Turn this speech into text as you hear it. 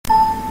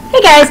Hey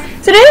guys,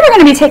 so today we're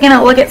going to be taking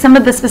a look at some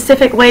of the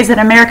specific ways that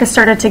America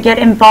started to get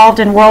involved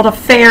in world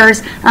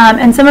affairs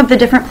and some of the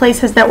different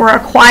places that were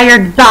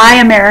acquired by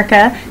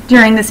America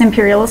during this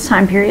imperialist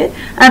time period.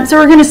 So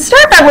we're going to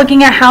start by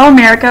looking at how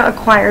America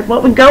acquired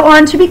what would go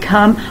on to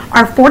become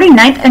our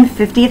 49th and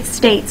 50th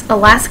states,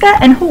 Alaska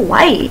and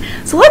Hawaii.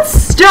 So let's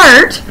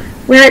start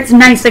where it's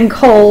nice and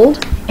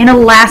cold in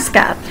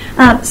Alaska.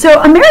 So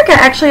America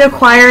actually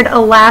acquired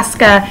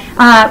Alaska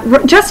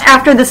just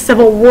after the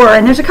Civil War,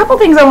 and there's a couple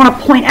things I want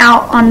to point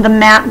out on the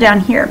map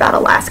down here about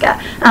Alaska.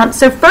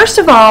 So first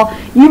of all,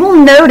 you will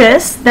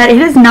notice that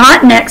it is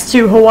not next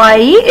to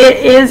Hawaii.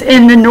 It is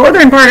in the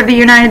northern part of the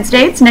United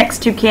States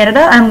next to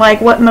Canada,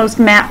 unlike what most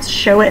maps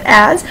show it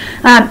as.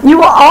 You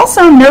will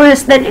also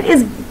notice that it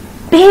is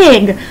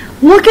big.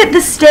 Look at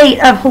the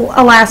state of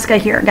Alaska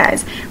here,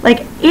 guys.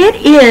 Like, it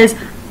is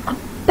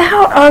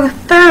about a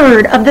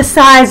third of the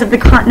size of the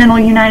continental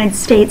United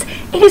States.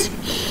 It is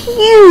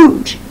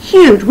huge,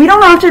 huge. We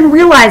don't often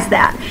realize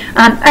that.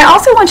 I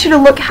also want you to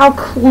look how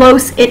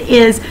close it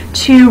is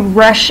to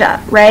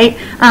Russia, right?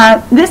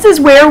 This is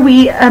where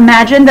we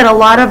imagine that a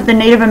lot of the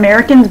Native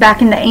Americans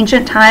back in the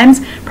ancient times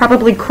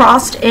probably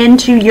crossed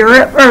into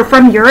Europe, or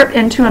from Europe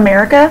into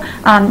America.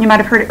 You might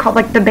have heard it called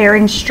like the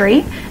Bering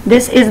Strait.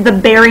 This is the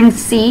Bering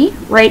Sea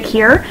right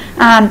here.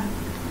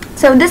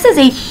 So this is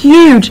a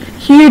huge,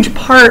 huge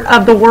part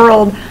of the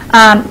world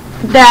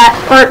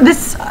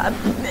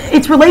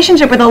its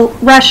relationship with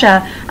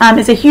Russia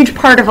is a huge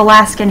part of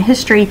Alaskan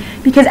history,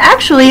 because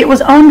actually it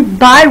was owned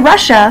by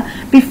Russia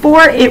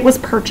before it was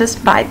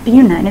purchased by the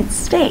United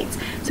States.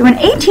 So in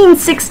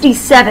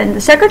 1867,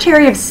 the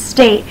Secretary of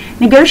State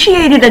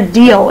negotiated a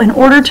deal in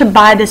order to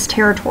buy this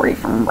territory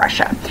from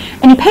Russia.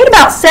 And he paid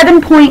about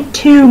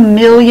 $7.2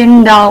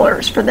 million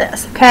for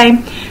this,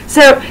 okay?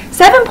 So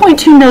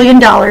 $7.2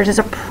 million is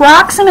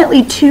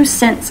approximately 2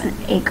 cents an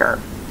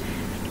acre.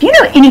 If you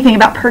know anything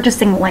about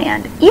purchasing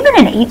land, even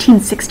in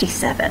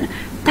 1867,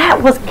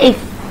 that was a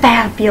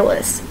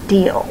fabulous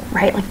deal,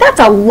 right? Like, that's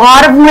a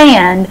lot of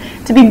land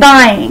to be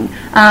buying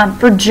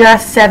for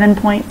just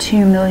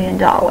 $7.2 million.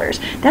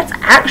 That's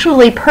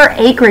actually per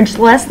acreage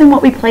less than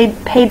what we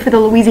paid for the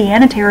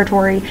Louisiana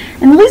Territory,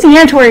 and the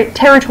Louisiana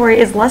Territory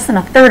is less than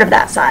a third of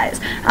that size.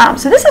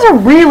 So this is a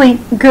really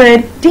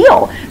good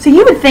deal. So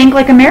you would think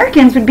like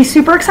Americans would be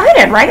super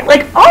excited, right?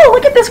 Like, oh,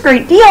 look at this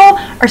great deal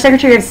our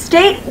Secretary of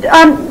State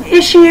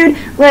issued.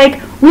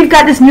 Like, we've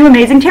got this new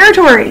amazing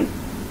territory.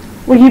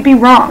 Well, you'd be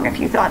wrong if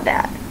you thought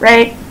that,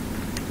 right?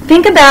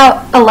 Think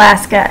about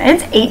Alaska.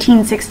 It's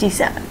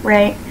 1867,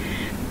 right?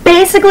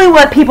 Basically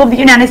what people of the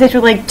United States were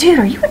like, dude,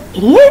 are you an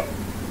idiot?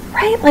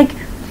 Right? Like,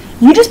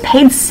 you just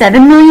paid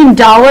 $7 million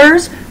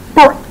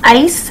for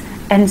ice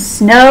and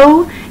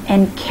snow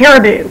and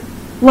caribou.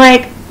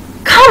 Like,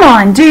 come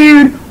on,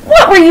 dude.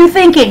 What were you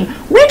thinking?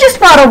 We just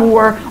fought a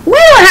war. We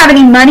don't have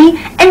any money,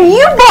 and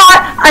you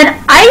bought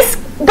an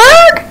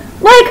iceberg?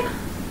 Like,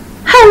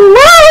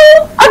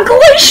 hello? A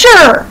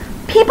glacier.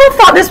 People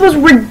thought this was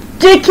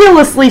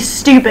ridiculously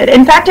stupid.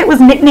 In fact, it was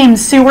nicknamed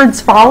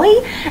Seward's Folly,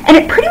 and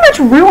it pretty much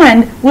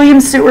ruined William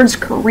Seward's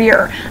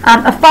career.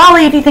 A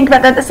folly, if you think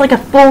about that, that's like a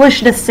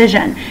foolish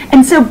decision.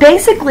 And so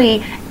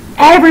basically,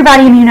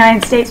 everybody in the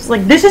United States was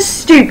like, this is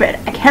stupid.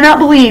 I cannot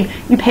believe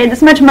you paid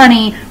this much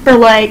money for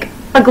like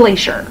a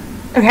glacier.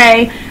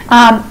 Okay?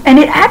 And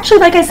it actually,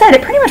 like I said,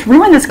 it pretty much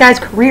ruined this guy's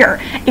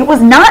career. It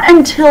was not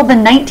until the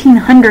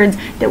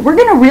 1900s that we're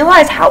going to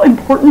realize how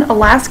important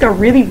Alaska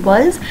really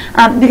was,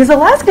 because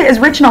Alaska is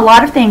rich in a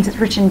lot of things. It's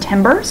rich in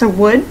timber, so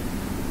wood.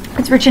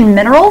 It's rich in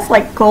minerals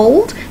like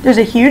gold. There's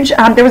a huge,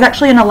 there was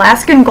actually an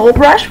Alaskan gold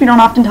rush. We don't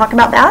often talk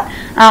about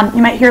that.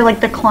 You might hear like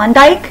the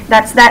Klondike,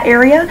 that's that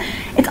area.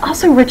 It's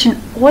also rich in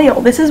oil.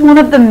 This is one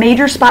of the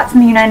major spots in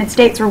the United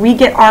States where we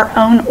get our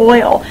own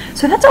oil.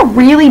 So that's a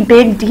really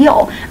big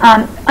deal.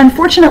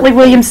 Unfortunately,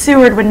 William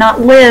Seward would not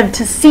live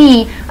to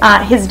see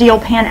his deal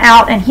pan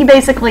out, and he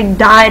basically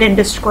died in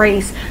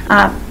disgrace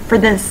for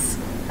this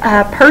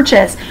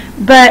purchase.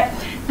 But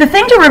the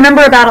thing to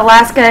remember about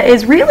Alaska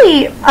is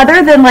really,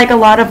 other than like a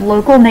lot of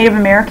local Native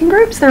American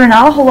groups, there are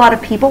not a whole lot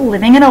of people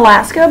living in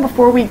Alaska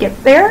before we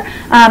get there,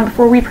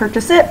 before we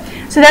purchase it.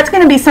 So that's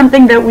going to be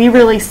something that we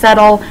really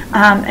settle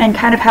and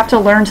kind of have to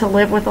learn to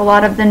live with a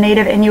lot of the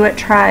Native Inuit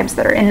tribes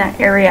that are in that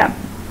area.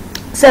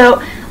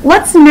 So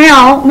let's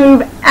now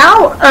move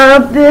out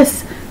of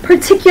this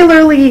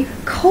particularly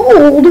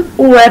cold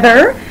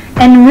weather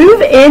and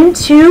move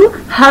into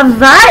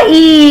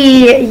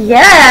Hawaii.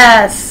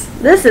 Yes!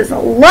 This is a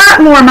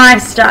lot more my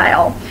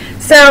style.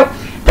 So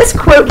this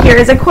quote here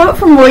is a quote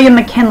from William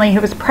McKinley,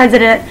 who was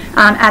president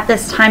at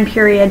this time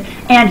period,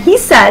 and he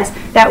says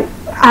that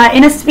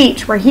in a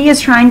speech where he is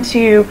trying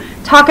to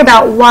talk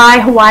about why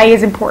Hawaii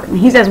is important.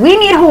 He says, we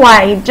need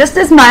Hawaii just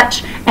as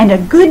much and a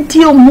good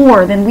deal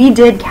more than we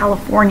did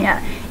California.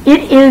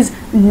 It is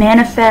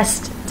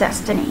manifest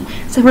destiny.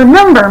 So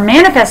remember,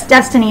 manifest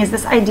destiny is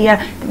this idea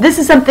that this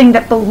is something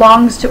that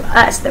belongs to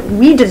us, that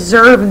we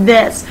deserve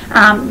this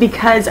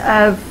because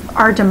of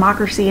our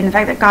democracy and the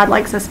fact that God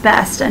likes us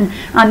best. And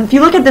if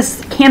you look at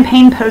this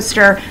campaign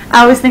poster,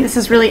 I always think this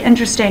is really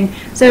interesting.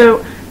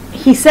 So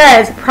he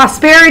says,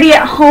 prosperity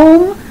at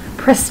home,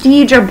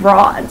 prestige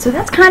abroad. So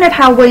that's kind of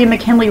how William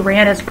McKinley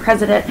ran as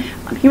president.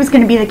 He was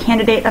going to be the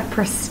candidate of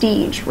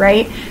prestige,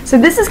 right? So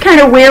this is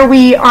kind of where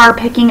we are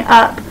picking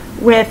up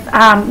with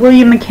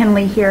William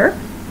McKinley here.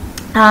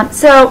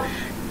 So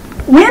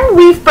when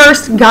we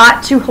first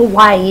got to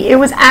Hawaii, it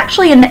was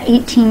actually in the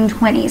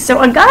 1820s.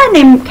 So a guy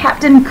named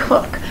Captain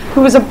Cook,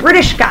 who was a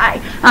British guy,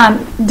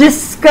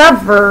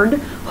 discovered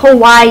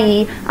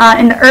Hawaii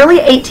in the early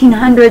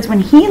 1800s when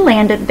he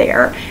landed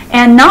there.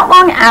 And not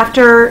long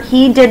after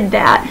he did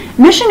that,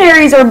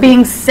 missionaries are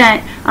being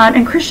sent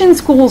and Christian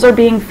schools are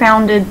being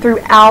founded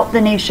throughout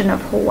the nation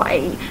of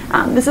Hawaii.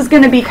 This is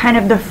going to be kind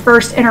of the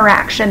first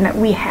interaction that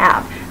we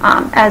have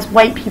as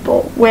white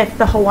people with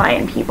the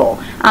Hawaiian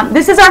people.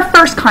 This is our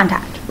first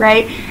contact,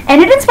 right?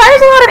 And it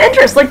inspires a lot of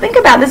interest. Like, think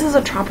about it. This is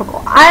a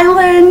tropical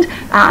island.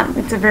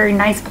 It's a very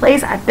nice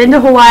place. I've been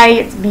to Hawaii.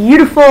 It's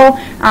beautiful.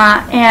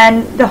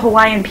 And the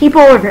Hawaiian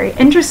people are very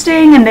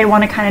interesting, and they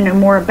want to kind of know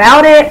more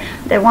about it.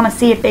 They want to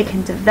see if they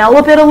can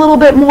develop it a little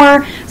bit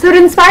more. So it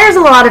inspires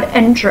a lot of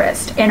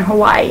interest in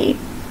Hawaii.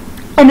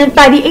 And then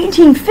by the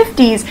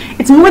 1850s,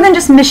 it's more than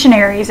just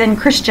missionaries and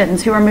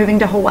Christians who are moving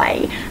to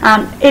Hawaii.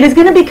 It is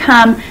going to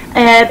become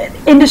an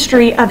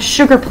industry of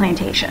sugar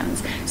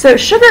plantations. So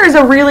sugar is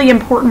a really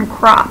important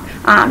crop.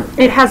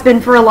 It has been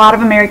for a lot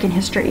of American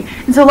history.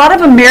 And so a lot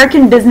of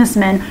American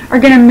businessmen are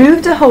going to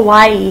move to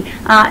Hawaii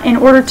in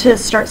order to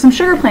start some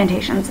sugar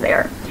plantations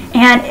there.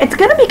 And it's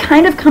going to be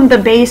kind of the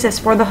basis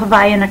for the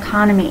Hawaiian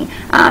economy.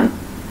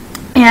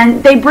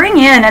 And they bring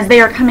in, as they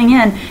are coming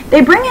in,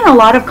 they bring in a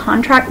lot of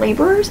contract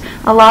laborers.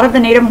 A lot of the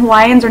Native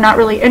Hawaiians are not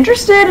really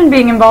interested in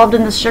being involved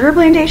in the sugar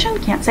plantation.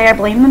 Can't say I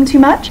blame them too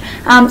much.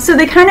 So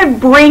they kind of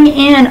bring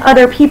in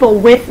other people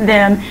with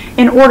them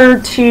in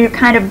order to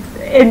kind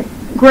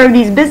of grow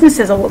these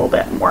businesses a little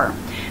bit more.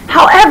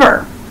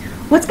 However,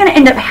 what's going to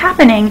end up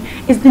happening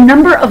is the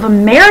number of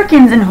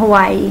Americans in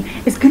Hawaii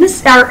is going to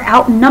start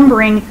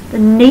outnumbering the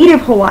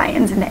Native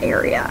Hawaiians in the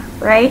area,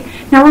 right?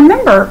 Now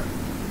remember,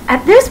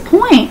 at this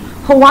point,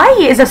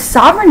 Hawaii is a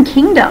sovereign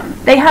kingdom.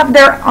 They have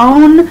their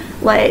own,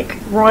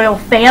 royal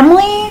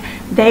family.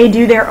 They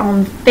do their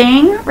own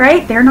thing,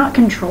 right? They're not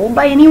controlled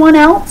by anyone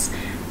else.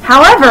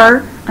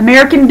 However,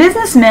 American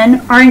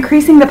businessmen are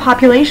increasing the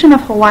population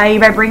of Hawaii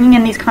by bringing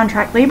in these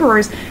contract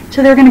laborers,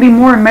 so there are going to be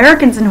more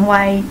Americans in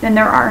Hawaii than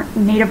there are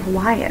Native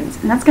Hawaiians,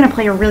 and that's going to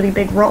play a really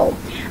big role.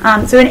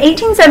 So in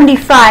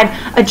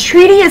 1875, a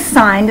treaty is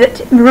signed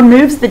that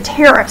removes the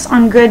tariffs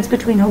on goods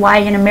between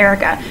Hawaii and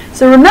America.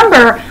 So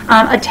remember,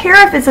 a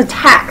tariff is a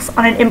tax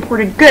on an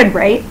imported good,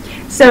 right?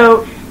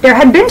 So there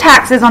had been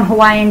taxes on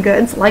Hawaiian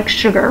goods, like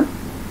sugar.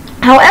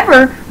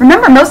 However,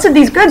 remember, most of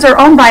these goods are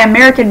owned by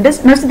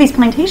most of these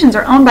plantations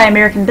are owned by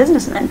American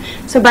businessmen.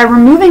 So by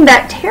removing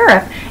that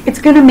tariff,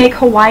 it's going to make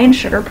Hawaiian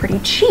sugar pretty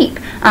cheap.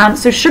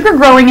 So sugar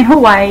growing in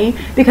Hawaii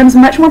becomes a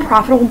much more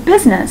profitable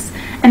business.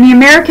 And the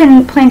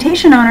American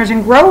plantation owners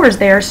and growers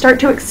there start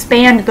to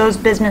expand those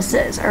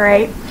businesses, all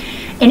right?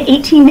 In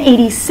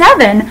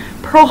 1887,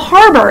 Pearl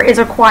Harbor is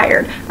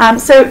acquired.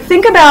 So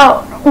think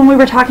about when we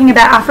were talking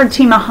about Alfred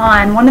T.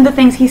 Mahan, one of the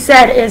things he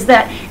said is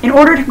that in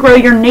order to grow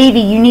your Navy,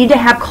 you need to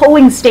have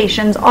coaling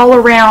stations all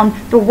around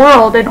the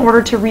world in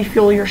order to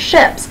refuel your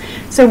ships.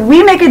 So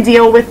we make a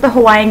deal with the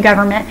Hawaiian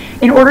government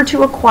in order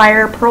to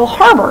acquire Pearl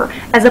Harbor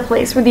as a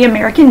place where the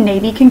American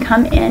Navy can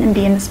come in and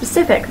be in the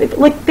Pacific.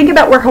 Think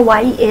about where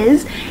Hawaii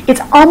is.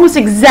 It's almost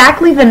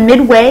exactly the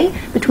midway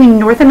between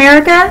North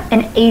America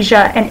and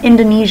Asia and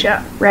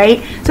Indonesia,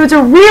 right? So it's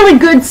a really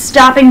good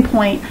stopping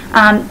point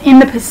in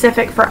the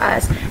Pacific for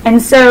us. And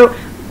so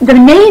the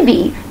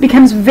Navy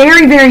becomes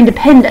very, very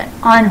dependent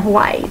on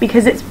Hawaii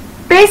because it's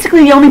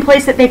basically the only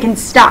place that they can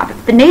stop.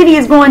 If the Navy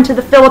is going to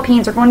the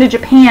Philippines or going to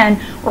Japan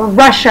or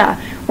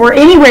Russia or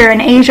anywhere in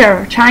Asia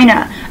or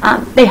China,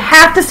 they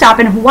have to stop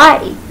in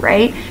Hawaii,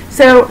 right?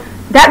 So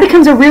that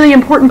becomes a really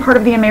important part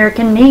of the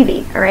American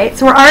Navy, all right?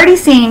 So we're already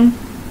seeing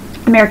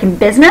American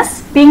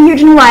business being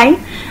huge in Hawaii,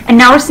 and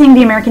now we're seeing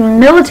the American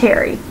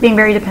military being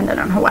very dependent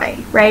on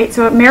Hawaii, right?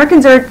 So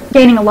Americans are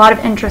gaining a lot of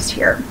interest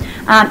here.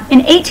 In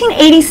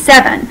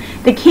 1887,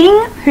 the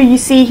king, who you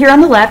see here on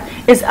the left,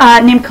 is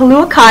named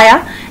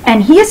Kaluakaya,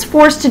 and he is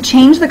forced to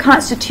change the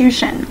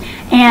Constitution.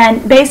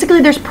 And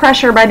basically there's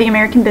pressure by the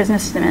American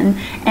businessmen,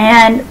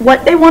 and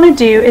what they want to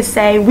do is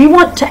say, we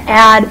want to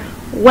add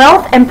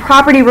wealth and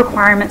property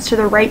requirements to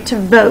the right to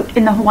vote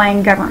in the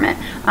Hawaiian government.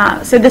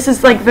 So this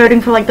is like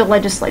voting for the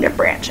legislative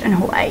branch in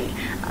Hawaii.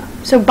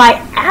 So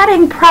by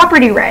adding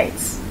property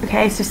rights,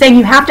 okay, so saying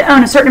you have to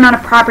own a certain amount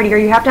of property or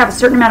you have to have a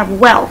certain amount of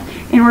wealth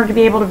in order to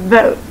be able to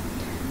vote.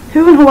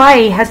 Who in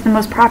Hawaii has the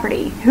most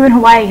property? Who in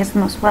Hawaii has the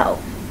most wealth?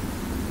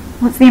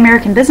 Well, it's the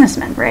American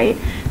businessmen, right?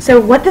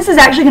 So what this is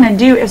actually going to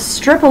do is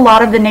strip a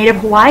lot of the Native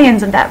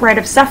Hawaiians of that right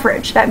of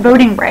suffrage, that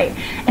voting right.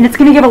 And it's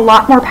going to give a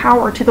lot more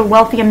power to the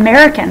wealthy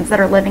Americans that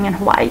are living in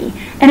Hawaii.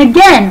 And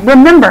again,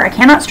 remember, I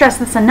cannot stress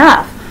this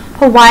enough,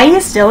 Hawaii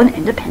is still an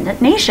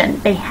independent nation.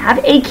 They have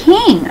a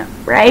king,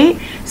 right?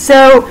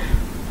 So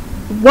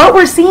what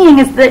we're seeing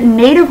is that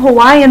Native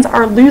Hawaiians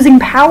are losing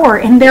power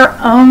in their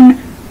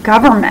own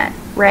government,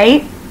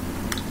 right?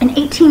 In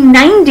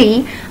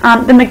 1890,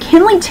 the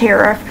McKinley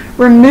Tariff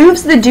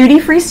removes the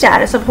duty-free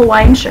status of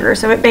Hawaiian sugar,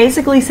 so it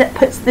basically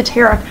puts the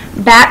tariff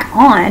back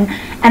on,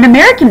 and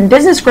American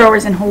business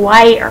growers in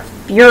Hawaii are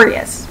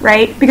furious,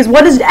 right? Because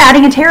what does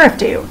adding a tariff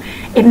do?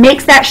 It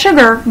makes that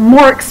sugar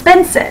more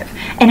expensive,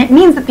 and it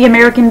means that the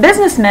American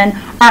businessmen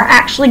are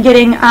actually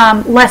getting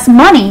less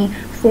money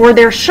for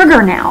their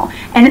sugar now,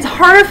 and it's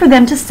harder for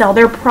them to sell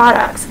their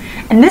products.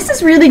 And this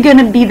is really going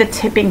to be the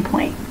tipping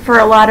point for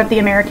a lot of the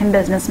American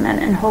businessmen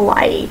in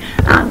Hawaii.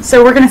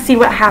 So we're going to see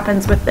what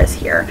happens with this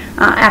here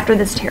after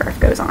this tariff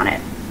goes on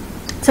it.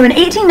 So in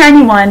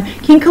 1891,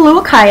 King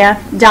Kaluakaya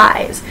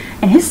dies,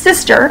 and his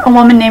sister, a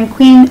woman named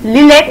Queen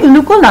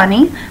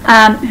Liliuokalani,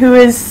 who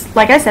is,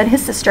 like I said,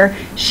 his sister,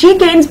 she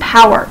gains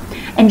power.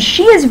 And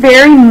she is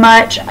very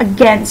much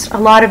against a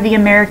lot of the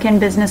American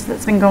business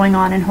that's been going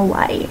on in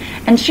Hawaii.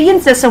 And she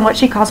insists on what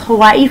she calls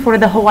Hawaii for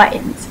the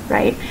Hawaiians,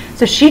 right?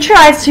 So she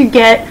tries to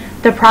get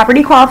the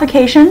property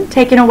qualification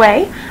taken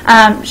away.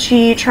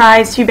 She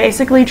tries to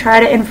basically try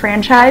to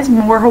enfranchise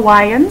more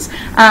Hawaiians.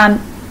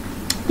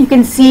 You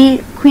can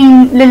see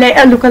Queen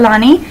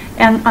Liliuokalani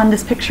and on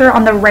this picture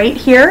on the right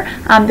here.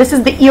 This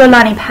is the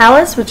Iolani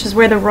Palace, which is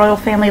where the royal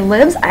family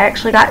lives. I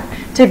actually got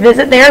to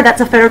visit there.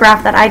 That's a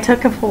photograph that I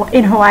took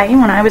in Hawaii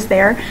when I was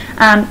there.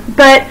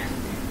 But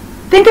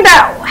think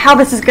about how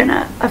this is going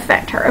to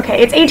affect her.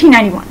 Okay, it's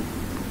 1891.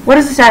 What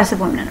is the status of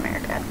women in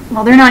America?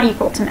 Well, they're not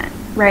equal to men,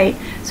 right?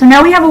 So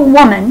now we have a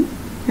woman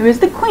who is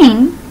the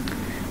queen,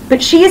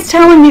 but she is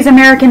telling these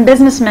American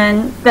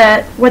businessmen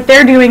that what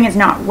they're doing is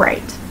not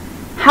right.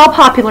 How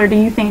popular do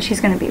you think she's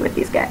going to be with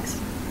these guys?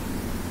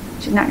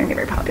 She's not going to be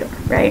very popular,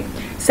 right?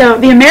 So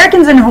the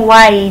Americans in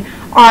Hawaii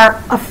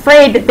are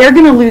afraid that they're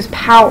going to lose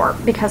power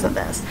because of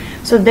this.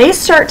 So they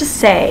start to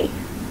say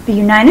the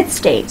United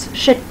States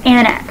should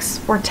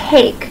annex or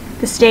take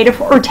the state of,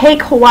 or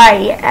take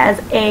Hawaii as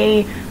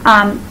a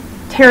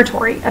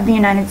territory of the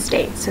United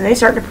States. So they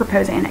start to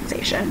propose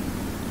annexation.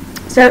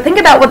 So think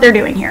about what they're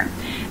doing here.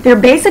 They're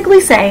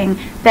basically saying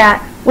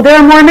that, well, there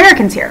are more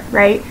Americans here,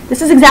 right?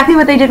 This is exactly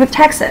what they did with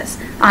Texas.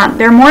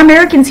 There are more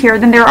Americans here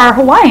than there are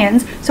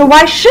Hawaiians, so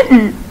why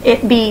shouldn't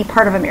it be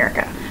part of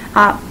America?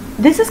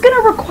 This is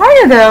going to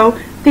require, though,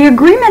 the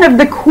agreement of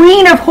the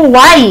Queen of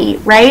Hawaii,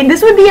 right?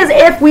 This would be as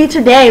if we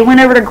today went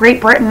over to Great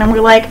Britain and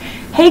we're like,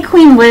 hey,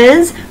 Queen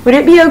Liz, would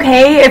it be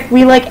okay if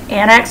we,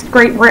 annexed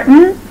Great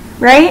Britain,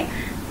 right?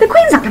 The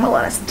Queen's not going to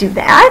let us do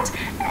that.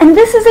 And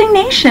this is a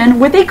nation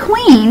with a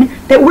queen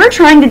that we're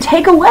trying to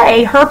take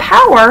away her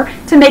power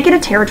to make it a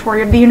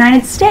territory of the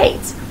United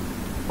States.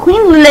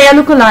 Queen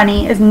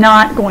Liliuokalani is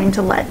not going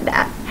to let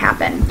that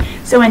happen.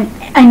 So in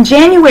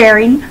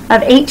January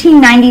of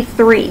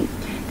 1893,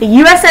 the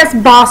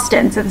USS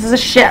Boston, so this is a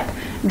ship,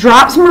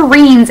 drops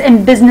Marines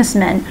and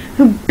businessmen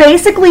who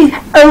basically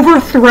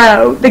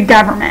overthrow the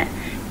government.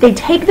 They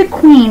take the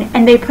queen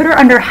and they put her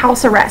under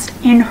house arrest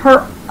in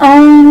her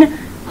own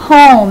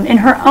home, in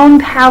her own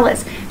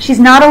palace. She's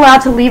not allowed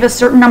to leave a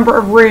certain number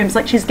of rooms.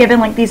 She's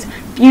given these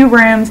few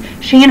rooms.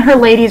 She and her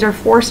ladies are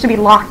forced to be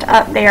locked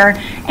up there.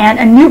 And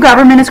a new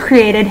government is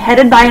created,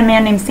 headed by a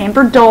man named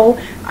Sanford Dole,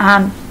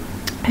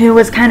 who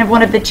was kind of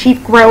one of the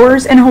chief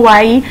growers in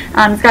Hawaii.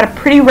 He's got a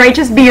pretty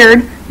righteous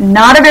beard,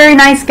 not a very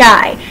nice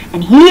guy.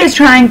 And he is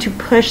trying to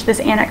push this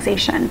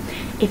annexation.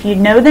 If you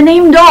know the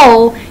name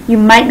Dole, you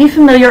might be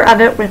familiar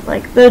of it with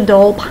the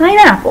Dole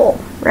pineapple,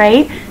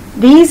 right?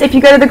 These, if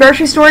you go to the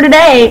grocery store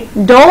today,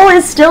 Dole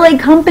is still a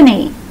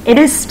company. It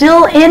is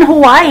still in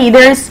Hawaii.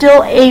 There is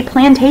still a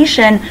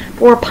plantation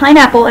for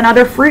pineapple and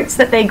other fruits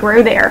that they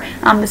grow there.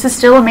 This is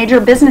still a major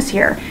business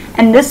here.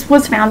 And this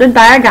was founded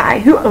by a guy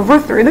who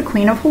overthrew the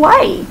Queen of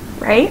Hawaii,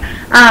 right?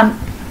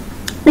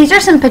 These are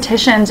some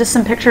petitions, just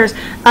some pictures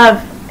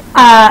of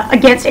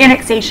against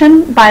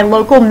annexation by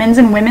local men's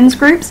and women's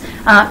groups.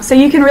 So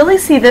you can really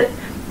see that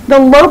the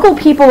local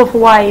people of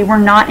Hawaii were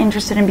not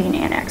interested in being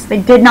annexed.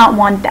 They did not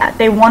want that.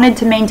 They wanted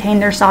to maintain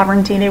their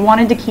sovereignty. They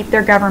wanted to keep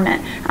their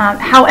government.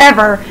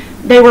 However,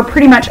 they were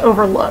pretty much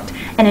overlooked.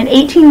 And in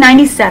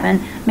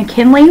 1897,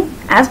 McKinley,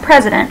 as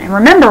president, and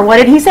remember, what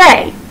did he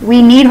say?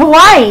 We need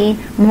Hawaii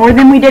more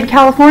than we did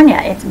California.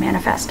 It's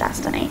manifest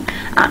destiny.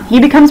 He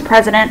becomes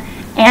president,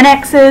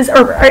 annexes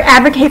or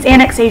advocates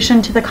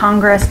annexation to the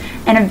Congress,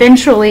 and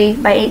eventually,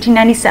 by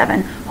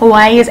 1897,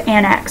 Hawaii is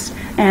annexed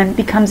and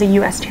becomes a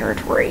U.S.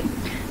 territory.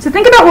 So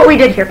think about what we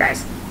did here,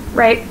 guys,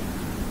 right?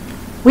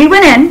 We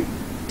went in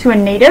to a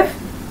native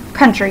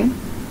country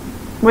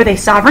with a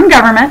sovereign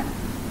government,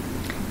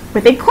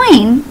 with a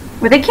queen,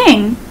 with a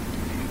king,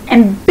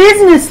 and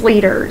business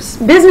leaders,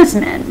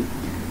 businessmen,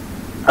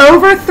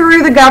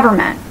 overthrew the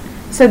government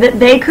so that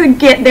they could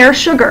get their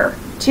sugar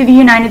to the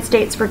United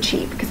States for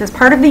cheap. Because as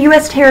part of the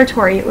U.S.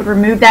 territory, it would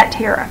remove that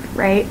tariff,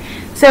 right?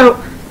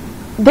 So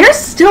there's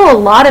still a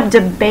lot of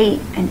debate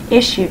and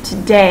issue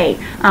today,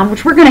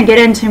 which we're going to get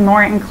into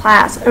more in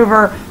class,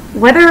 over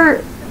whether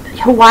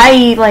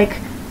Hawaii,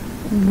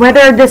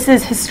 whether this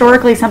is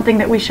historically something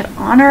that we should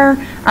honor,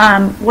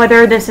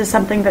 whether this is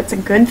something that's a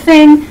good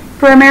thing.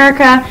 for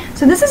America.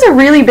 So this is a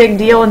really big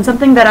deal and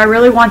something that I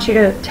really want you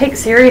to take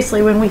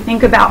seriously when we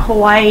think about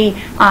Hawaii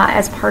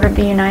as part of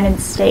the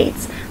United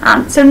States.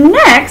 So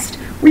next,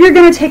 we are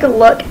going to take a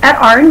look at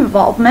our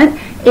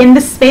involvement in the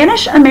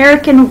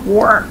Spanish-American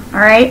War, all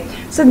right?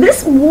 So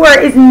this war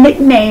is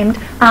nicknamed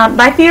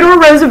by Theodore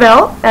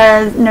Roosevelt,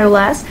 no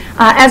less,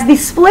 as the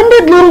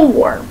Splendid Little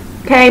War,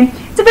 okay?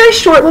 It's a very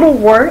short little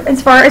war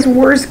as far as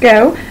wars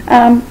go.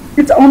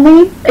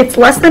 It's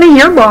less than a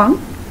year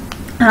long,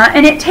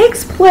 and it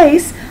takes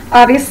place,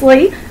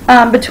 obviously,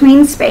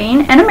 between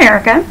Spain and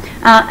America,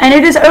 and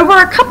it is over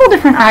a couple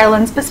different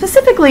islands, but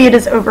specifically it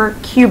is over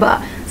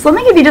Cuba. So let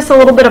me give you just a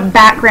little bit of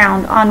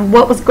background on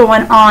what was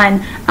going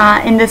on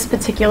in this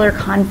particular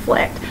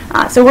conflict.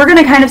 So we're going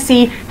to kind of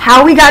see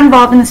how we got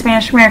involved in the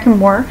Spanish-American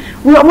War.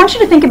 I want you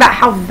to think about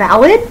how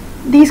valid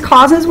these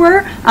causes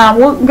were.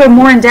 We'll go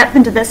more in depth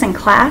into this in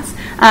class.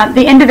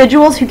 The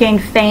individuals who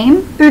gained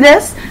fame through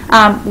this,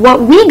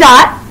 what we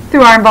got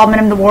through our involvement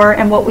in the war,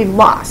 and what we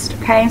lost,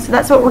 okay? So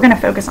that's what we're going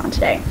to focus on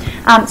today.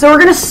 So we're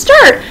going to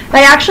start by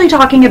actually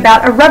talking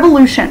about a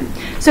revolution.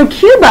 So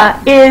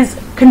Cuba is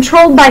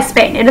controlled by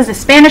Spain. It is a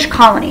Spanish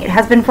colony. It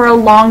has been for a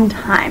long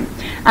time.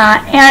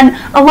 And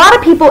a lot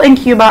of people in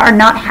Cuba are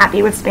not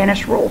happy with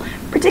Spanish rule,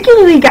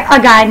 particularly a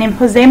guy named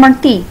Jose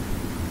Marti.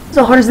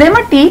 So Jose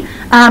Marti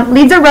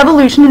leads a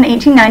revolution in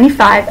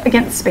 1895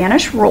 against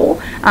Spanish rule,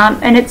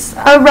 and it's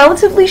a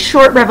relatively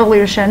short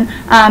revolution,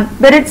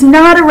 but it's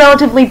not a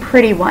relatively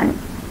pretty one.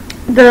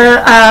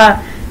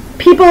 The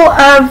people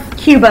of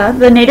Cuba,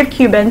 the native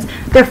Cubans,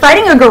 they're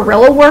fighting a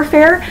guerrilla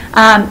warfare,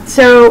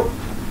 so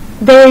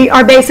they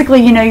are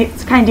basically,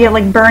 it's kind of deal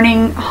like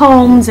burning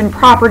homes and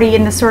property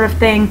and this sort of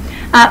thing.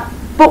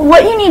 But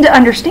what you need to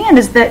understand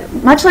is that,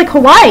 much like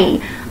Hawaii,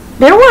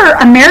 there were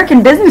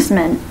American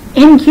businessmen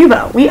in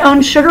Cuba. We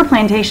owned sugar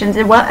plantations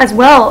as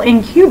well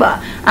in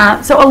Cuba.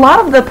 So a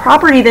lot of the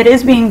property that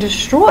is being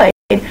destroyed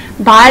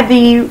by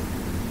the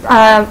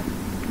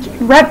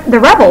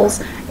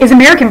rebels is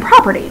American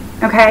property,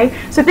 okay?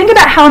 So think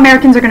about how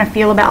Americans are going to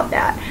feel about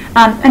that.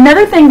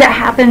 Another thing that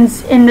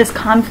happens in this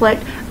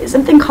conflict is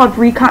something called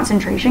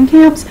reconcentration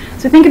camps.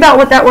 So think about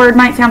what that word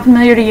might sound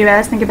familiar to you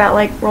as. Think about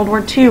like World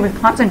War II with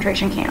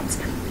concentration camps.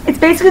 It's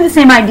basically the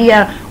same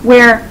idea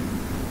where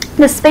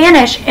the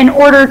Spanish, in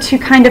order to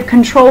kind of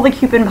control the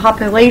Cuban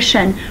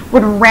population,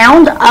 would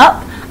round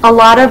up a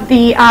lot of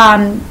the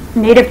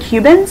native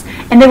Cubans,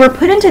 and they were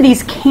put into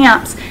these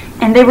camps,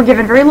 and they were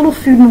given very little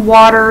food and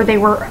water. They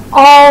were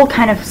all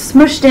kind of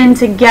smushed in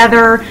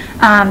together.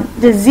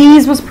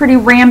 Disease was pretty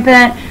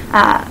rampant.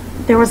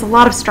 There was a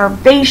lot of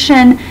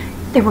starvation.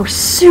 They were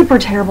super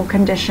terrible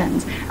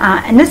conditions.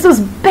 And this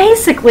was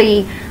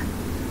basically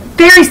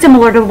very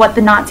similar to what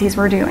the Nazis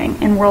were doing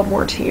in World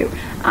War II.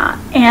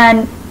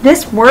 And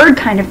this word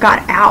kind of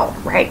got out,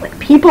 right? Like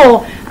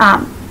people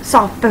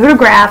saw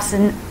photographs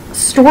and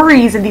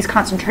stories of these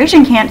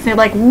concentration camps. They're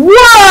like,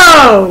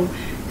 whoa!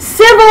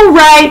 Civil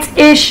rights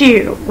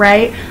issue,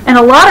 right? And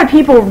a lot of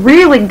people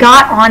really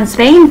got on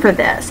Spain for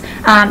this.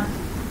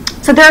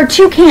 So there are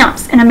two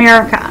camps in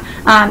America.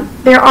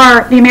 There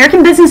are the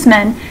American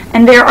businessmen,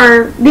 and there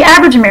are the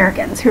average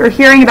Americans who are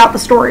hearing about the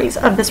stories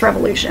of this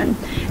revolution.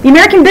 The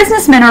American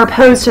businessmen are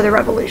opposed to the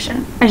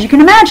revolution. As you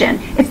can imagine,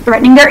 it's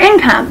threatening their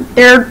income.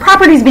 Their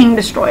property's being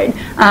destroyed.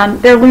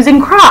 They're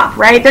losing crop,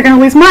 right? They're going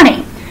to lose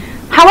money.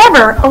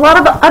 However, a lot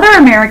of other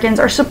Americans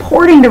are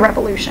supporting the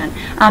revolution.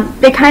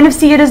 They kind of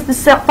see it as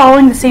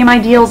following the same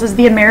ideals as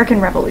the American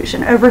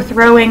Revolution,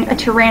 overthrowing a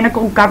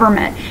tyrannical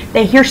government.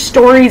 They hear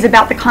stories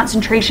about the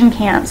concentration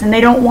camps, and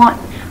they don't want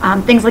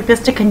things like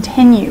this to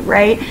continue,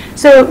 right?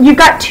 So you've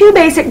got two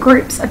basic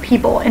groups of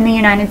people in the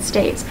United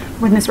States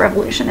when this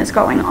revolution is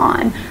going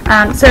on.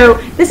 So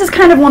this is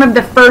kind of one of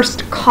the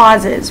first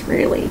causes,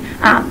 really.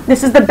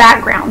 This is the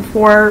background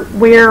for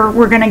where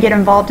we're going to get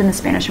involved in the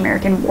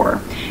Spanish-American War.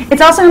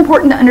 It's also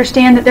important to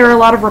understand that there are a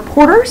lot of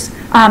reporters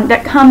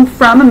that come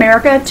from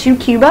America to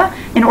Cuba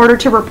in order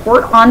to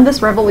report on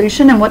this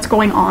revolution and what's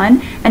going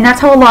on, and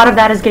that's how a lot of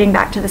that is getting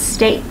back to the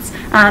States.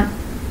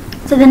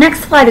 So the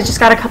next slide has just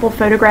got a couple of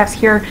photographs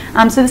here.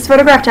 So this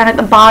photograph down at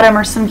the bottom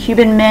are some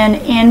Cuban men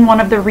in one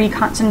of the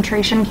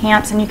reconcentration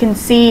camps, and you can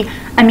see,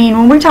 I mean,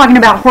 when we're talking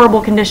about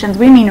horrible conditions,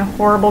 we mean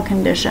horrible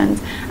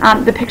conditions.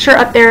 The picture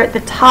up there at the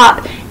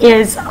top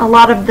is a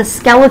lot of the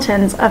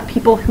skeletons of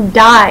people who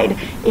died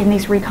in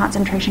these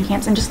reconcentration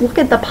camps, and just look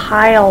at the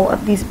pile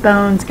of these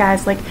bones,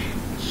 guys. Like,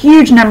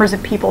 huge numbers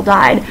of people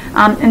died,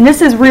 and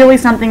this is really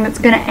something that's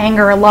going to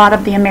anger a lot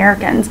of the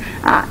Americans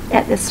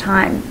at this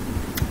time.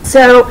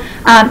 So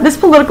this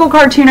political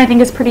cartoon I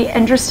think is pretty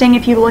interesting.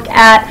 If you look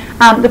at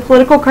the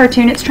political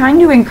cartoon, it's trying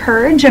to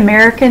encourage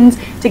Americans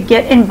to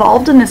get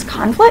involved in this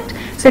conflict.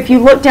 So if you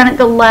look down at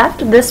the left,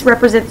 this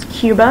represents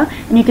Cuba,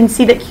 and you can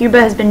see that Cuba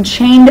has been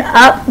chained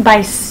up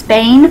by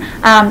Spain.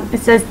 It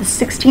says the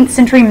 16th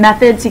century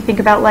methods. You think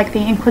about like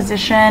the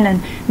Inquisition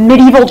and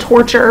medieval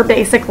torture,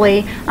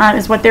 basically,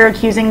 is what they're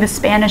accusing the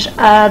Spanish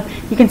of.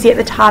 You can see at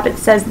the top it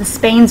says the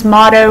Spain's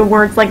motto,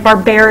 words like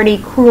barbarity,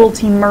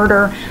 cruelty,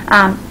 murder,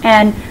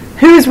 and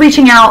who's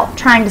reaching out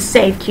trying to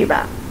save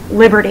Cuba?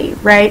 liberty,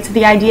 right? So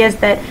the idea is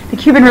that the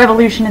Cuban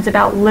Revolution is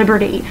about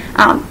liberty.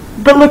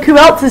 But look who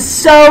else is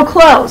so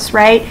close,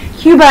 right?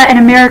 Cuba and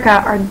America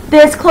are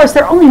this close.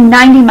 They're only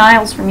 90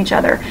 miles from each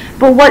other.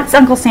 But what's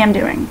Uncle Sam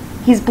doing?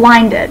 He's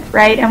blinded,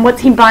 right? And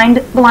what's he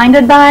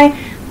blinded by?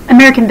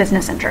 American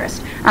business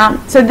interest.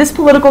 So this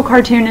political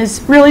cartoon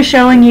is really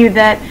showing you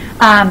that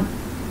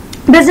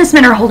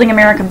businessmen are holding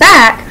America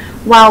back,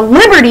 while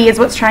liberty is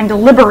what's trying to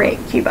liberate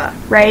Cuba,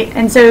 right?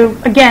 And so,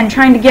 again,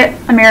 trying to get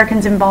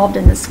Americans involved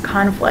in this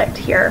conflict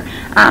here.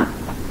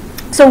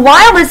 So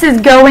while this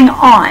is going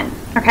on,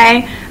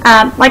 okay,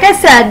 like I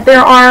said,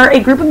 there are a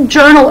group of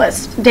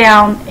journalists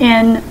down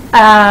in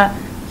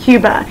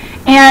Cuba,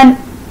 and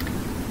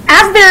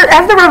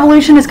as the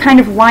revolution is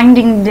kind of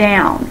winding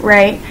down,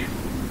 right,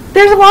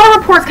 there's a lot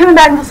of reports coming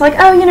back and it's like,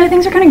 oh, you know,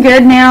 things are kind of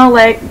good now,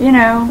 like, you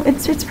know,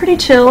 it's pretty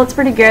chill, it's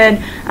pretty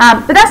good,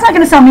 but that's not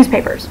going to sell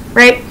newspapers,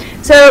 right?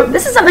 So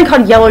this is something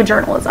called yellow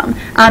journalism,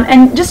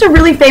 and just a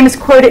really famous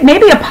quote, it may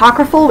be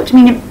apocryphal, which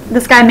means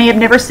this guy may have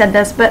never said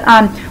this, but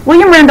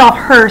William Randolph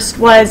Hearst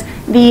was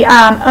the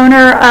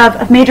owner of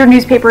a major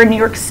newspaper in New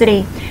York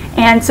City,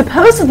 and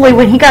supposedly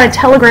when he got a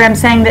telegram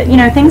saying that, you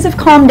know, things have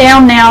calmed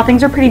down now,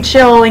 things are pretty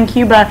chill in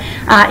Cuba,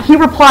 he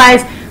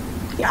replies,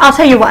 I'll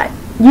tell you what,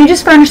 you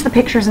just furnish the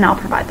pictures and I'll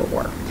provide the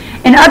war.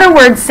 In other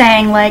words,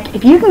 saying, like,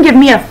 if you can give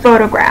me a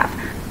photograph,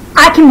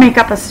 I can make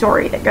up a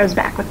story that goes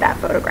back with that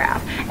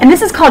photograph. And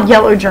this is called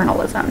yellow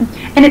journalism.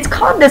 And it's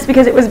called this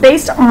because it was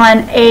based on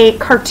a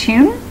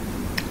cartoon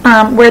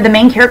where the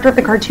main character of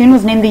the cartoon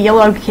was named the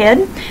Yellow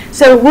Kid.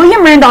 So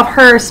William Randolph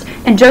Hearst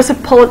and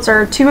Joseph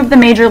Pulitzer, two of the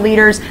major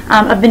leaders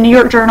of the New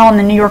York Journal and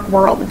the New York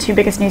World, the two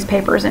biggest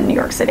newspapers in New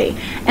York City.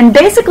 And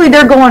basically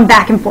they're going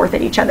back and forth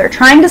at each other,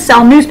 trying to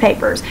sell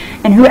newspapers.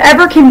 And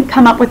whoever can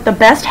come up with the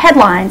best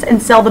headlines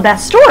and sell the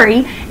best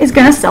story is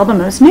going to sell the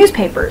most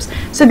newspapers.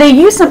 So they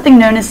use something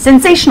known as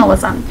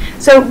sensationalism.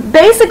 So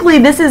basically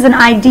this is an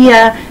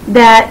idea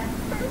that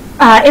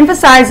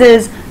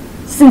emphasizes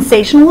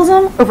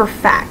sensationalism over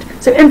fact.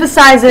 So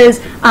emphasizes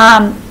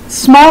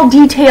small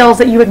details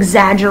that you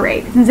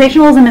exaggerate.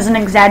 Sensationalism is an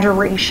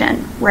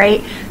exaggeration,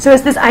 right? So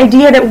it's this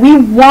idea that we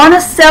want to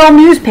sell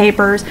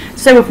newspapers,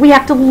 so if we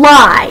have to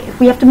lie,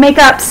 if we have to make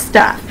up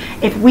stuff,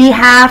 if we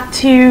have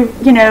to,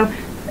 you know,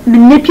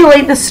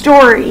 manipulate the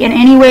story in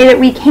any way that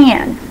we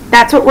can,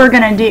 that's what we're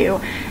going to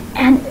do.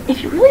 And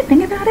if you really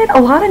think about it,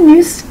 a lot of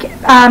news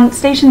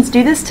stations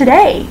do this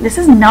today. This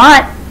is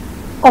not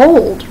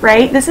old,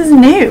 right? This is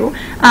new.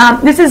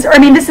 This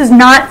is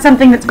not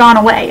something that's gone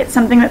away. It's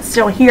something that's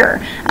still here.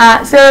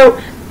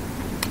 So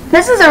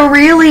this is a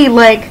really,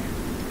 like,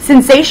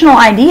 sensational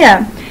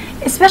idea,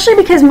 especially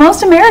because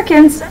most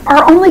Americans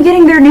are only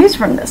getting their news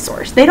from this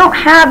source. They don't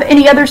have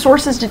any other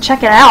sources to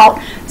check it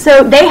out,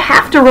 so they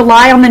have to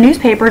rely on the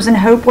newspapers and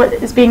hope what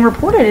is being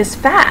reported is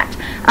fact.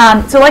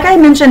 So like I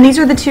mentioned, these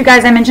are the two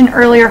guys I mentioned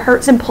earlier,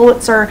 Hearst and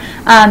Pulitzer.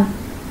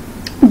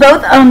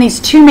 Both own these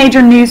two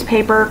major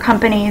newspaper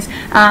companies,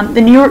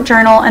 the New York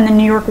Journal and the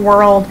New York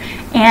World,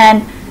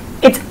 and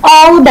it's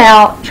all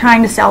about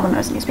trying to sell the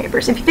most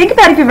newspapers. If you think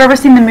about it, if you've ever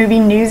seen the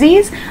movie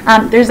Newsies,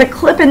 there's a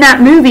clip in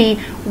that movie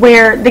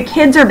where the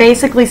kids are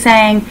basically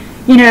saying,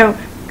 you know,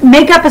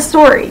 make up a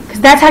story, because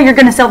that's how you're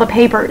going to sell the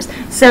papers.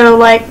 So,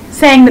 like,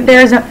 saying that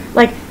there's a,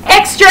 like,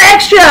 extra,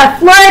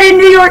 flood in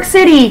New York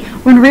City,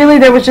 when really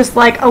there was just,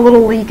 like, a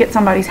little leak at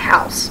somebody's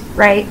house,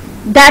 right?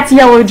 That's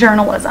yellow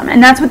journalism,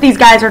 and that's what these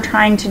guys are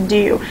trying to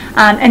do.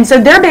 And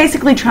so they're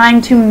basically trying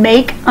to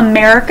make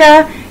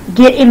America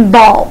get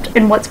involved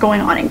in what's going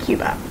on in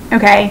Cuba.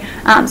 Okay,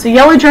 so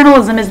yellow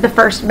journalism is the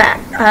first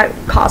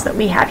cause that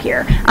we have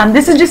here.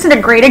 This is just a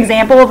great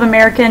example of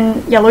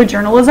American yellow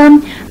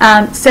journalism.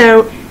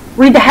 So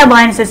read the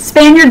headline. It says,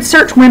 Spaniards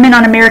search women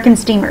on American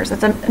steamers.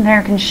 That's an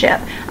American ship.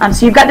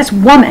 So you've got this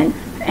woman,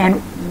 and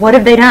what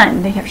have they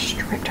done? They have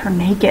stripped her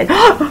naked.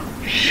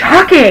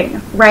 Shocking,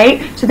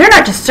 right? So they're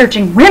not just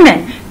searching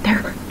women,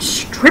 they're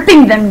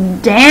stripping them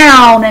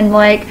down and,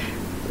 like,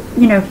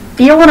 you know,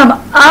 feeling them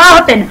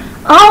up, and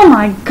oh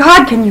my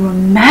God, can you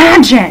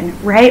imagine,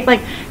 right?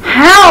 Like,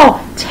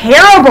 how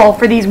terrible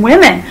for these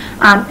women.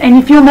 And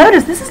if you'll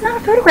notice, this is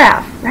not a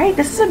photograph, right?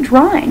 This is a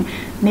drawing.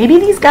 Maybe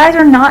these guys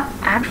are not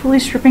actually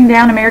stripping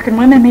down American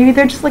women, maybe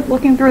they're just, like,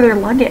 looking through their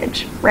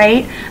luggage,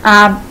 right?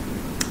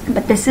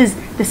 But this is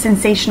the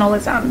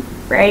sensationalism,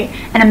 right?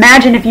 And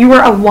imagine if you were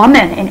a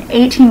woman in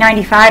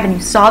 1895 and you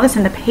saw this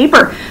in the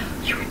paper,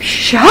 you would be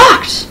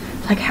shocked.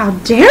 Like, how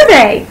dare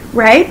they,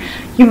 right?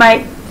 You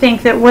might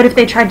think that, what if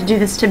they tried to do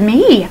this to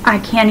me? I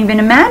can't even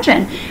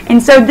imagine.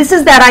 And so this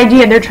is that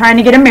idea. They're trying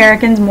to get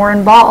Americans more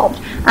involved.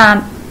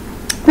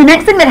 The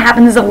next thing that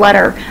happens is a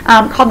letter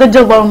called the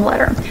Delome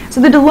letter.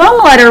 So the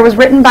Delome letter was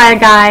written by a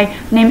guy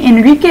named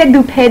Enrique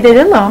Dupuy de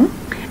Delome.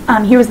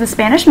 He was the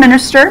Spanish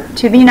minister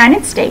to the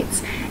United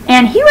States.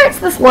 And he writes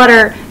this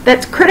letter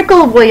that's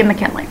critical of William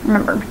McKinley.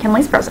 Remember,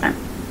 McKinley's president.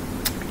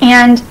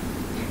 And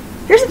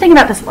here's the thing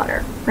about this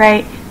letter,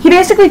 right? He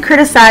basically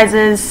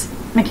criticizes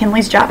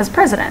McKinley's job as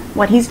president,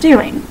 what he's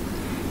doing.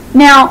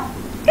 Now,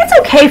 it's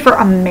okay for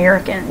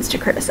Americans to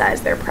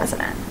criticize their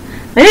president,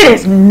 but it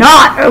is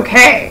not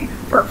okay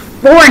for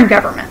foreign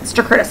governments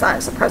to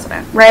criticize the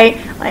president, right?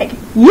 Like,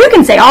 you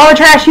can say all the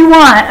trash you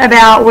want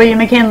about William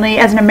McKinley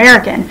as an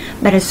American,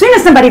 but as soon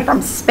as somebody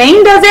from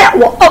Spain does it,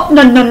 well, oh,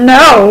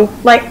 no,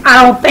 like,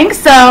 I don't think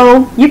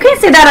so. You can't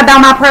say that about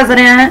my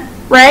president,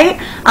 right?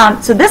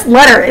 So this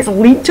letter is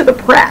leaked to the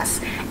press,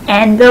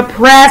 and the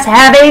press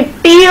have a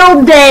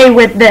field day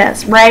with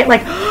this, right?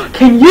 Like,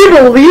 can you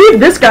believe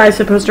this guy is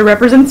supposed to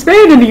represent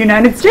Spain in the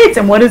United States?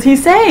 And what is he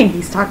saying?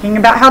 He's talking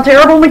about how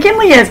terrible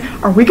McKinley is.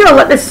 Are we going to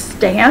let this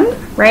stand,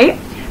 right?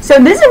 So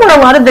this is where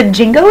a lot of the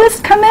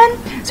jingoists come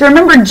in. So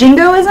remember,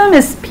 jingoism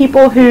is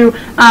people who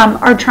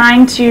are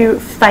trying to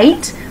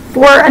fight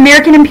for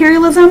American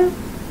imperialism.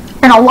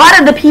 And a lot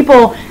of the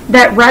people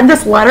that read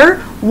this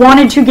letter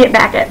wanted to get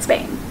back at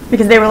Spain,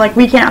 because they were like,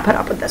 we cannot put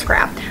up with this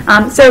crap.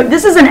 So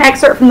this is an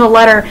excerpt from the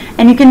letter,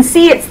 and you can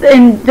see it's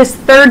in this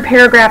third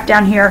paragraph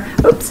down here,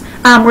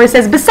 where it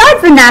says,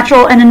 besides the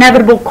natural and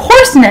inevitable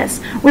coarseness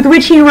with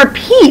which he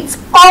repeats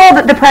all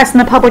that the press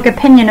and the public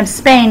opinion of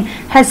Spain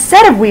has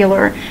said of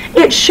Wheeler,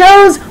 it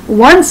shows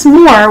once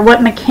more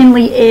what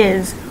McKinley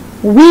is,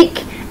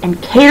 weak and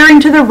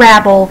catering to the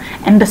rabble,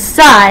 and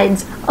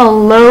besides, a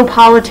low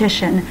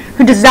politician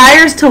who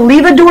desires to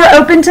leave a door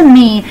open to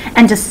me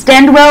and to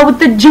stand well with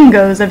the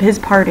jingos of his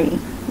party,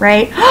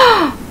 right?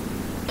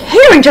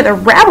 Catering to the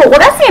rabble, well,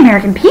 that's the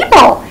American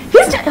people.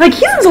 He's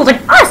insulting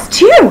us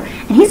too,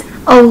 and he's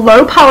a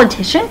low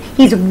politician.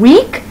 He's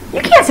weak.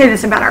 You can't say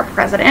this about our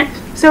president.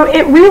 So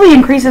it really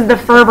increases the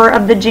fervor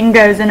of the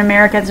jingos in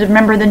America. So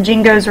remember, the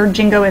jingos or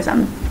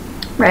jingoism.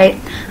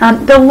 Right.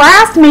 The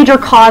last major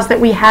cause that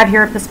we have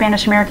here of the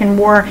Spanish-American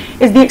War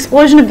is the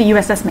explosion of the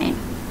USS Maine.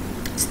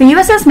 So the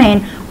USS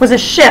Maine was a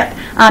ship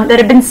that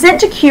had been sent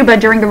to Cuba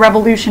during the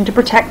Revolution to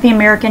protect the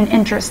American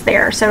interests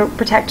there. So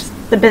protect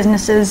the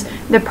businesses,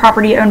 the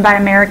property owned by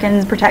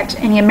Americans, protect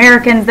any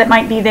Americans that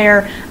might be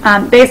there.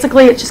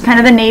 Basically, it's just kind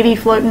of the Navy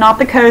floating off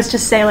the coast to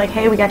say, like,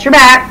 hey, we got your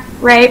back,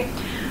 right?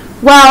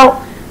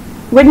 Well,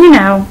 wouldn't you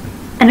know,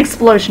 an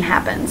explosion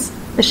happens.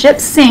 The ship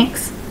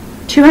sinks.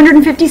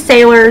 250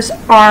 sailors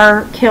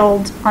are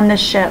killed on this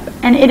ship,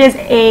 and it is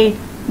a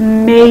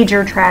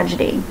major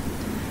tragedy.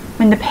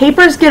 When the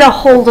papers get a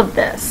hold of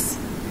this,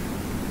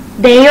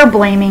 they are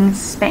blaming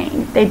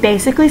Spain. They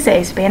basically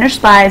say Spanish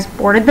spies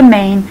boarded the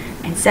Maine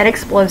and set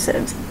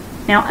explosives.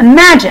 Now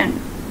imagine,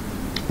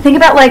 think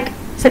about like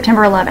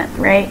September 11th,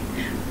 right?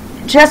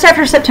 Just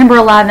after September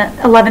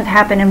 11th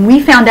happened and we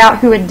found out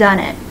who had done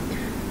it,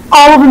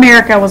 all of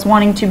America was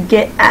wanting to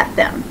get at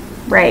them,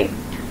 right?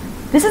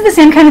 This is the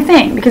same kind of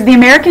thing, because the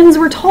Americans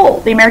were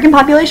told, the American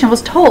population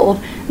was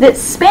told that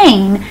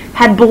Spain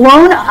had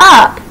blown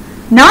up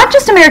not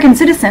just American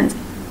citizens,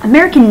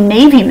 American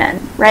Navy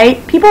men,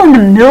 right? People in the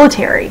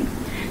military.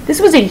 This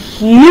was a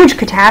huge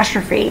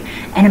catastrophe,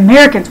 and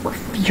Americans were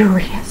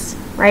furious,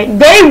 right?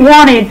 They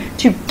wanted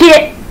to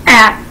get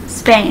at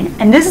Spain,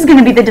 and this is going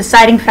to be the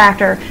deciding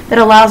factor that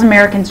allows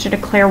Americans to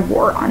declare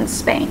war on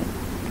Spain.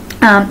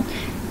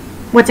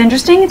 What's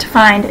interesting to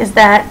find is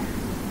that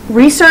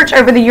research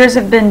over the years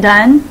have been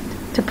done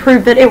to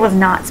prove that it was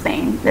not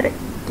Spain that it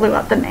blew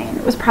up the Maine.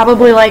 It was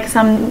probably like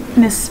some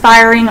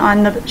misfiring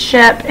on the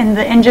ship in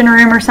the engine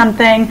room or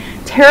something.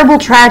 Terrible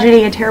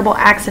tragedy, a terrible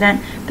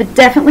accident, but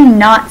definitely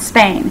not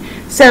Spain.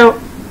 So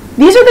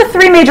these are the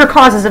three major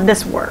causes of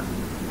this war.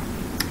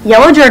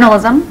 Yellow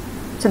journalism,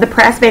 so the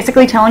press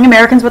basically telling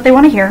Americans what they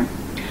want to hear.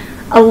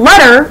 A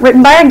letter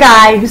written by a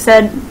guy who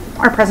said,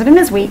 our president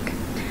is weak.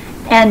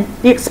 And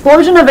the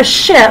explosion of a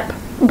ship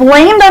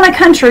blamed on a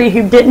country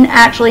who didn't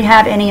actually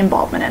have any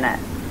involvement in it.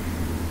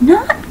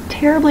 Not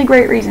terribly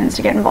great reasons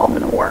to get involved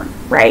in a war,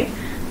 right?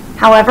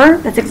 However,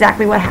 that's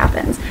exactly what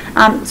happens.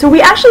 So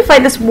we actually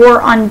fight this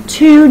war on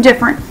two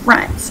different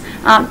fronts.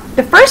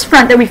 The first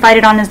front that we fight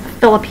it on is the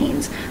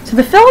Philippines. So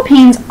the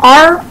Philippines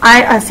are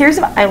a series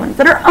of islands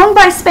that are owned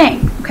by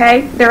Spain,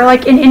 okay? They're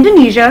like in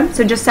Indonesia,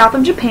 so just south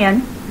of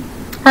Japan.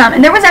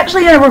 And there was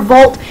actually a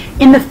revolt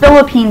in the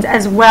Philippines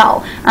as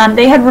well.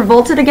 They had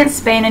revolted against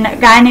Spain, and a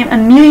guy named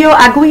Emilio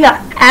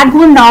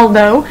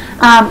Aguinaldo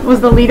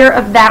was the leader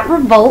of that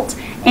revolt.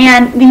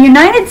 And the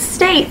United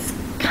States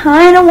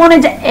kind of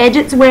wanted to edge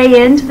its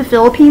way into the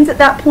Philippines at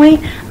that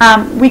point.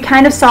 We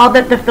kind of saw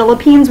that the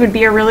Philippines would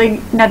be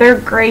another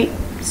great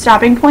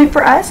stopping point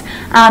for us.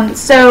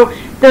 So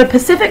the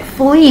Pacific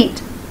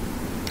Fleet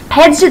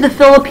heads to the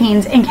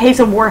Philippines in case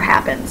a war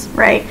happens,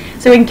 right?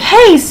 So in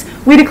case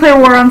we declare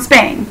war on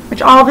Spain,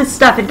 which all this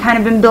stuff had kind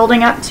of been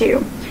building up to,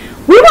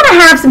 we want to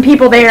have some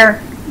people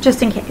there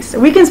just in case. So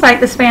we can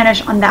fight the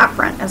Spanish on that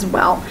front as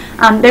well.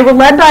 They were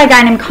led by a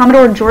guy named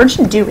Commodore George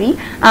Dewey,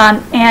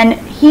 and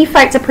he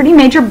fights a pretty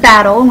major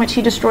battle in which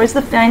he destroys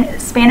the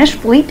Spanish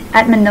fleet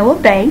at Manila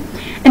Bay.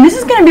 And this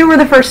is going to be where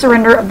the first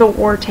surrender of the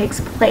war takes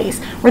place,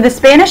 where the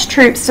Spanish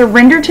troops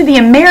surrender to the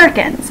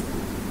Americans,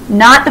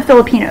 not the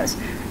Filipinos.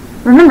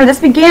 Remember, this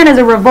began as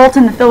a revolt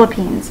in the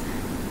Philippines,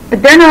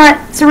 but they're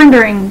not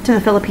surrendering to the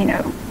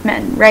Filipino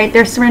men, right?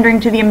 They're surrendering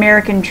to the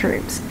American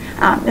troops.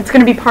 It's going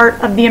to be part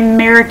of the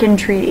American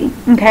treaty,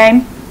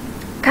 okay?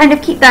 kind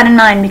of keep that in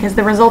mind because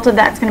the result of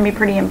that is going to be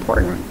pretty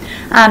important.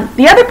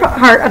 The other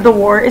part of the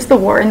war is the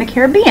war in the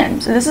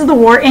Caribbean. So this is the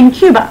war in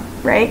Cuba,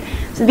 right?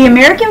 So the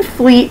American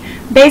fleet,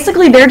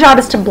 basically their job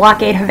is to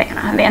blockade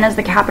Havana. Havana is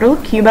the capital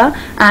of Cuba,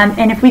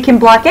 and if we can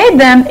blockade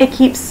them, it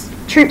keeps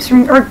troops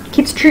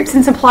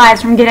and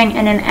supplies from getting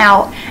in and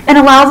out, and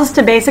allows us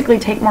to basically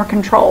take more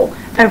control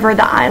over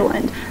the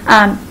island.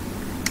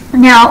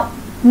 Now,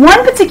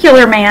 one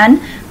particular man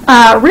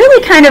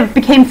really kind of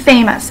became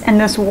famous in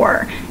this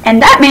war,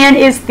 and that man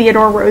is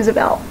Theodore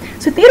Roosevelt.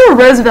 So Theodore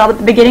Roosevelt at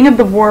the beginning of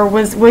the war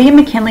was William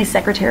McKinley's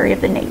Secretary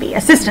of the Navy,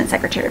 Assistant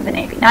Secretary of the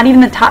Navy, not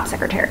even the top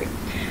secretary.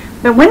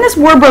 But when this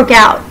war broke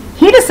out,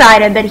 he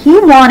decided that he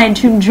wanted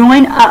to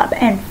join up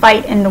and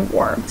fight in the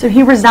war. So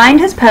he resigned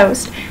his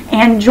post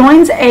and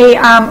joins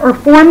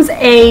forms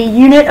a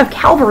unit of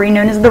cavalry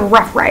known as the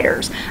Rough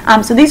Riders.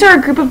 So these are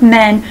a group of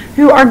men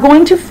who are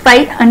going to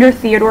fight under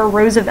Theodore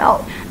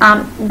Roosevelt.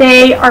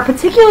 They are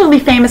particularly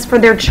famous for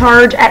their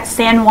charge at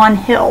San Juan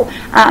Hill.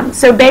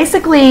 So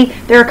basically,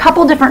 there are a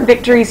couple different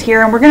victories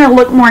here, and we're going to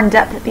look more in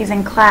depth at these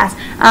in class.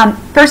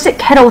 First at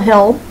Kettle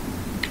Hill,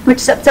 which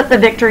sets up the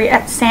victory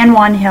at San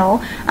Juan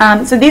Hill.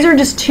 So these are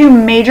just two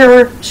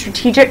major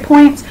strategic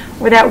points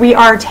that we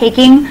are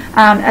taking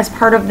as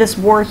part of this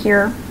war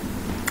here.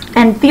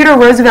 And Theodore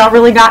Roosevelt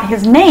really got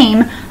his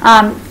name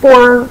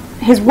for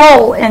his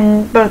role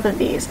in both of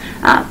these.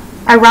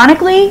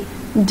 Ironically,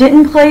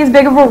 didn't play as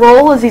big of a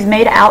role as he's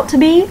made out to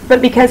be,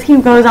 but because he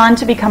goes on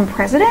to become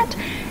president,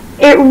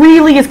 it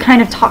really is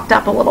kind of talked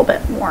up a little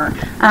bit more.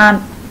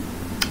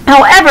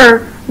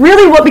 However,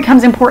 really what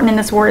becomes important in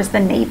this war is the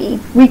Navy.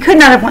 We could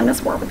not have won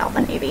this war without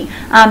the Navy.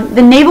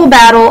 The naval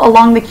battle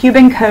along the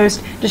Cuban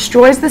coast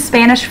destroys the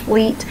Spanish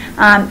fleet,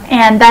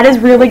 and that is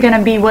really going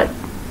to be what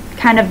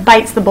kind of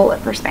bites the bullet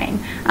for Spain.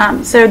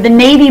 So the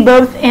Navy,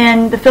 both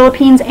in the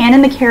Philippines and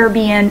in the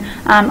Caribbean,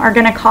 are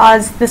going to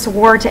cause this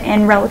war to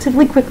end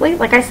relatively quickly.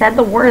 Like I said,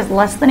 the war is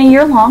less than a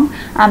year long.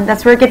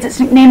 That's where it gets its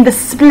nickname, the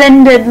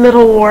Splendid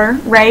Little War,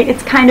 right?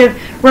 It's kind of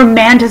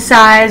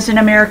romanticized in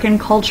American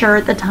culture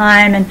at the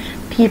time, and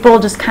people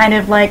just kind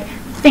of like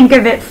think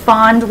of it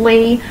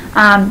fondly.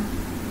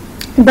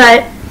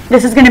 But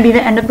this is going to be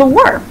the end of the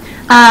war.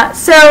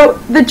 So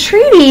the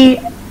treaty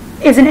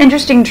is an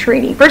interesting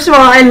treaty. First of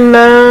all, I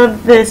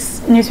love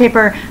this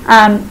newspaper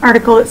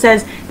article that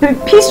says, the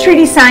peace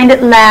treaty signed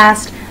at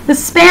last. The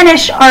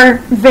Spanish are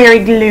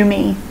very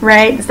gloomy,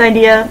 right? This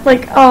idea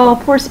like,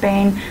 oh, poor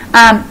Spain.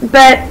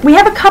 But we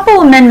have a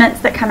couple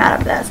amendments that come out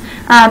of this.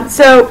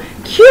 So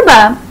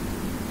Cuba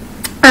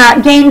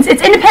gains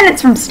its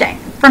independence from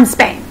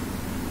Spain,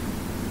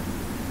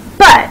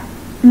 but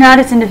not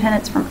its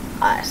independence from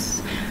us.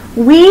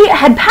 We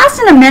had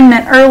passed an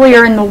amendment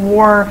earlier in the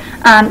war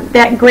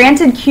that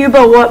granted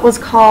Cuba what was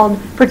called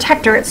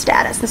protectorate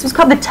status. This was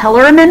called the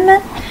Teller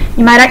Amendment.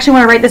 You might actually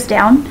want to write this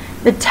down.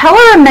 The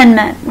Teller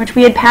Amendment, which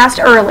we had passed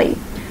early,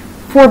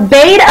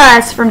 forbade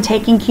us from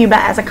taking Cuba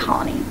as a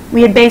colony.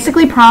 We had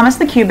basically promised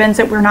the Cubans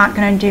that we're not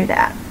going to do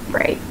that,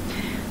 right?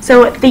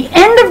 So at the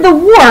end of the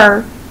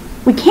war,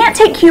 we can't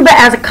take Cuba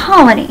as a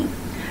colony,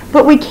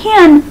 but we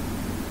can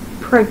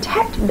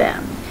protect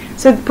them.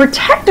 So the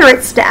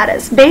protectorate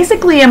status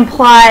basically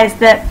implies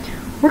that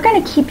we're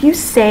going to keep you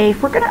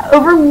safe. We're going to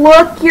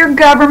overlook your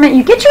government.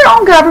 You get your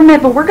own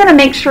government, but we're going to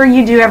make sure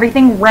you do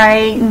everything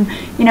right. And,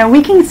 you know,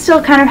 we can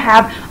still kind of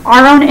have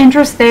our own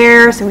interests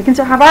there, so we can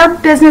still have our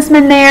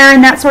businessmen there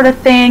and that sort of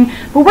thing.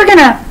 But we're going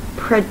to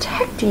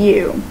protect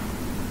you.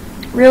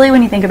 Really,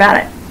 when you think about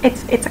it,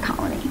 it's a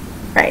colony,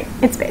 right?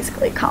 It's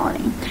basically a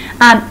colony.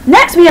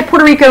 Next, we have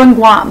Puerto Rico and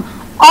Guam.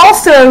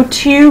 Also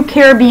two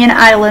Caribbean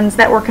islands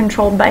that were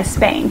controlled by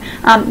Spain.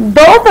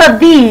 Both of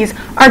these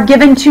are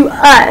given to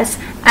us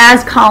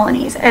as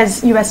colonies,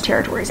 as U.S.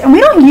 territories. And we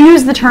don't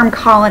use the term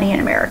colony in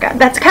America.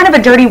 That's kind of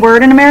a dirty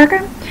word in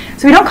America.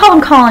 So we don't call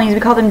them colonies,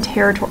 we call them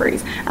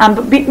territories.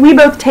 But we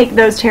both take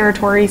those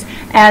territories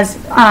as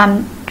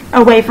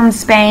away from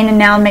Spain and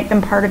now make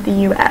them part of the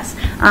U.S.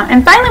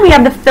 And finally, we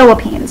have the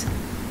Philippines.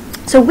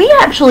 So we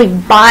actually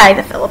buy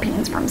the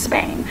Philippines from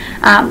Spain.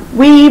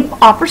 We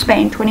offer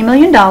Spain $20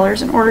 million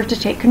in order to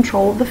take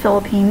control of the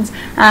Philippines,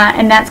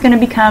 and that's going to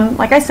become,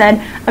 like I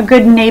said, a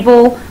good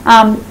naval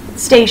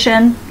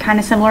station, kind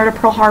of similar to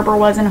Pearl Harbor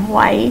was in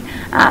Hawaii.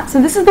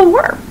 So this is the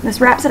war.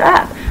 This wraps it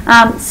up.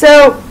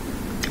 So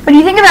when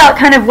you think about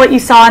kind of what you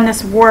saw in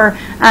this war,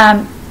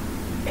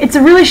 it's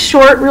a really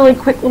short, really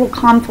quick little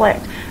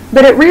conflict.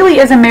 But it really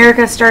is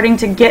America starting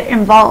to get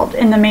involved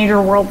in the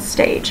major world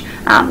stage.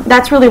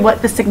 That's really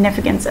what the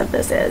significance of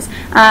this is.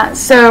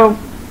 So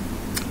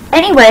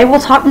anyway,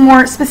 we'll talk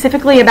more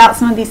specifically about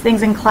some of these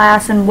things in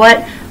class and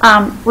what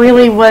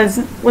really was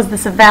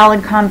this a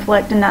valid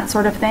conflict and that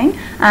sort of thing.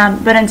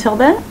 But until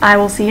then, I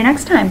will see you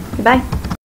next time. Goodbye.